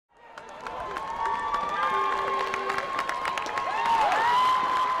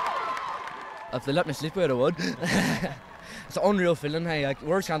If they let me sleep with it, I would. It's an unreal feeling. Hey, like,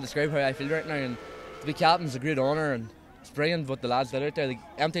 words can't describe how I feel right now. And to be captain's a great honour, and it's brilliant what the lads did out there. They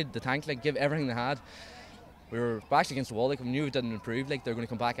emptied the tank, like, give everything they had. We were back against the wall. Like, we knew it didn't improve. Like, they were going to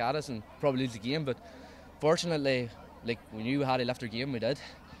come back at us and probably lose the game. But fortunately, like, we knew we had to lift our game. We did.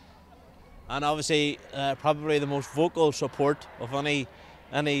 And obviously, probably the most vocal support of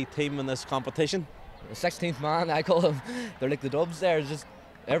any team in this competition. The 16th man, I call them. They're like the Dubs there. Just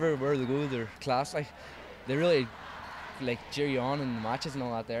everywhere they go, they're class. Like, they really like cheer you on in the matches and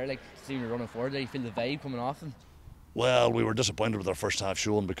all that there. Like, seeing you running forward there, you feel the vibe coming off them. Well, we were disappointed with our first half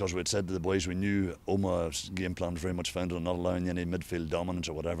showing because we had said to the boys we knew Omagh's game plan was very much founded on not allowing any midfield dominance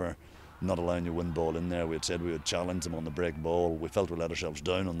or whatever, not allowing you win ball in there. We had said we would challenge them on the break ball. We felt we let ourselves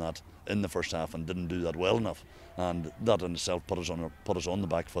down on that in the first half and didn't do that well enough. And that in itself put us on the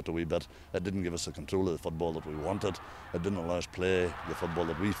back foot a wee bit. It didn't give us the control of the football that we wanted. It didn't allow us to play the football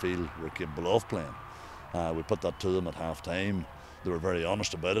that we feel we're capable of playing. We put that to them at half time. They were very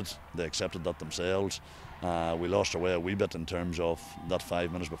honest about it. They accepted that themselves. We lost our way a wee bit in terms of that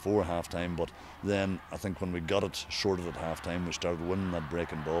 5 minutes before half time, but then I think when we got it sorted at half time, we started winning that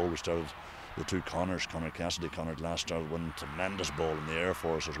breaking ball. We started the two Connors, Conor Cassidy, Conor Glass, started winning tremendous ball in the air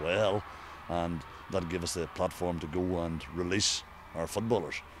for us as well, and that gave us the platform to go and release our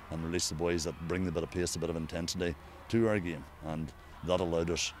footballers and release the boys that bring the bit of pace, a bit of intensity to our game, and that allowed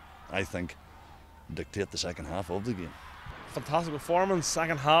us, I think, dictate the second half of the game. Fantastic performance.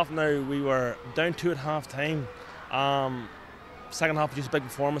 Second half now, we were down 2 at half time. Second half produced a big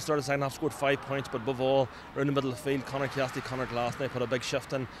performance. Started second half, scored 5 points, but above all, we're in the middle of the field. Conor Cassidy, Conor Glass now put a big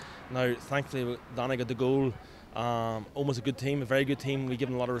shift in. Now, thankfully, Danny got the goal. Almost a good team, a very good team. We give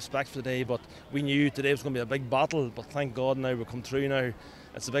them a lot of respect for the day, but we knew today was going to be a big battle. But thank God now we've come through now.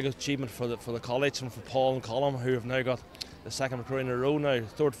 It's a big achievement for the college and for Paul and Colm, who have now got the second MacRory in a row now,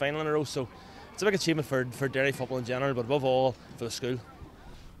 third final in a row. So it's a big achievement for Derry football in general, but above all for the school.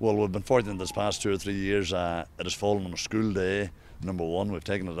 Well, we've been fortunate this past 2 or 3 years. It has fallen on a school day. Number one, we've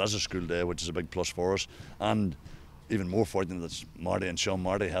taken it as a school day, which is a big plus for us. And even more fortunate that Marty and Sean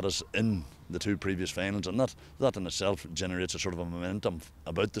Marty had us in the 2 previous finals, and that in itself generates a sort of a momentum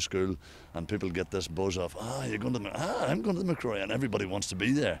about the school, and people get this buzz of, I'm going to the MacRory, and everybody wants to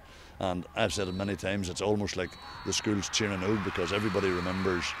be there. And I've said it many times, it's almost like the school's cheering out because everybody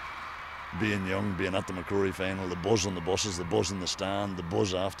remembers being young, being at the MacRory final, the buzz on the buses, the buzz in the stand, the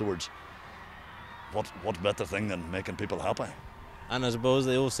buzz afterwards. What better thing than making people happy? And I suppose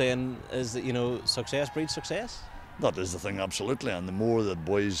the old saying is that, you know, success breeds success. That is the thing, absolutely. And the more that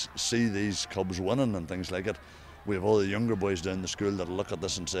boys see these clubs winning and things like it, we have all the younger boys down the school that look at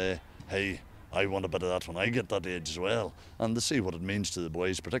this and say, hey, I want a bit of that when I get that age as well. And they see what it means to the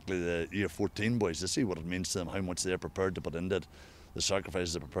boys, particularly the year 14 boys. They see what it means to them, how much they're prepared to put into it, the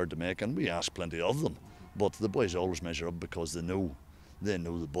sacrifices they're prepared to make, and we ask plenty of them. But the boys always measure up because they know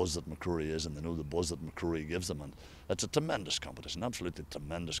the buzz that MacRory is, and they know the buzz that MacRory gives them, and it's a tremendous competition, absolutely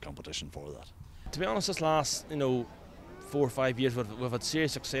tremendous competition for that. To be honest, this last 4 or 5 years we've had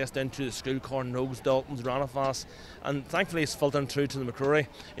serious success down through the school, Corn Rogues, Daltons, Ranafas, and thankfully it's filtering through to the MacRory.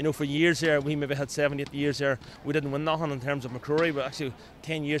 You know, for years here, we maybe had 7, 8 years here, we didn't win nothing in terms of MacRory, but actually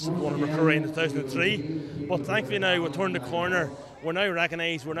 10 years since we won MacRory in 2003. But thankfully now we've turned the corner. We're now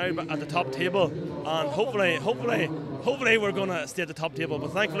recognised, we're now at the top table, and hopefully we're going to stay at the top table,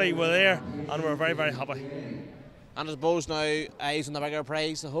 but thankfully we're there and we're very, very happy. And I suppose now eyes on the bigger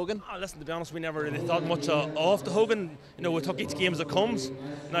prize, the Hogan. Listen, to be honest, we never really thought much of the Hogan. You know, we took each game as it comes.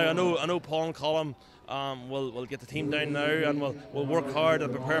 Now I know Paul and Colm will get the team down now, and we'll work hard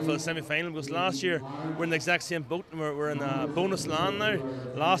and prepare for the semi-final, because last year we're in the exact same boat and we're in bonus land now.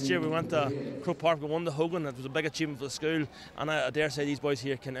 Last year we went to Croke Park, we won the Hogan. It was a big achievement for the school, and I dare say these boys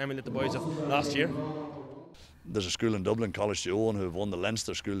here can emulate the boys of last year. There's a school in Dublin, Colaiste Eoin, who have won the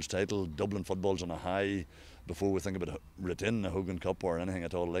Leinster Schools title. Dublin football's on a high. Before we think about retaining the Hogan Cup or anything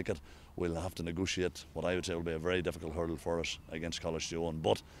at all like it, we'll have to negotiate what I would say will be a very difficult hurdle for us against Colaiste Eoin.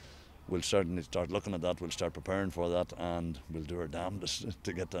 But we'll certainly start looking at that, we'll start preparing for that, and we'll do our damnedest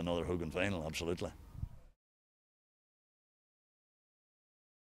to get to another Hogan final, absolutely.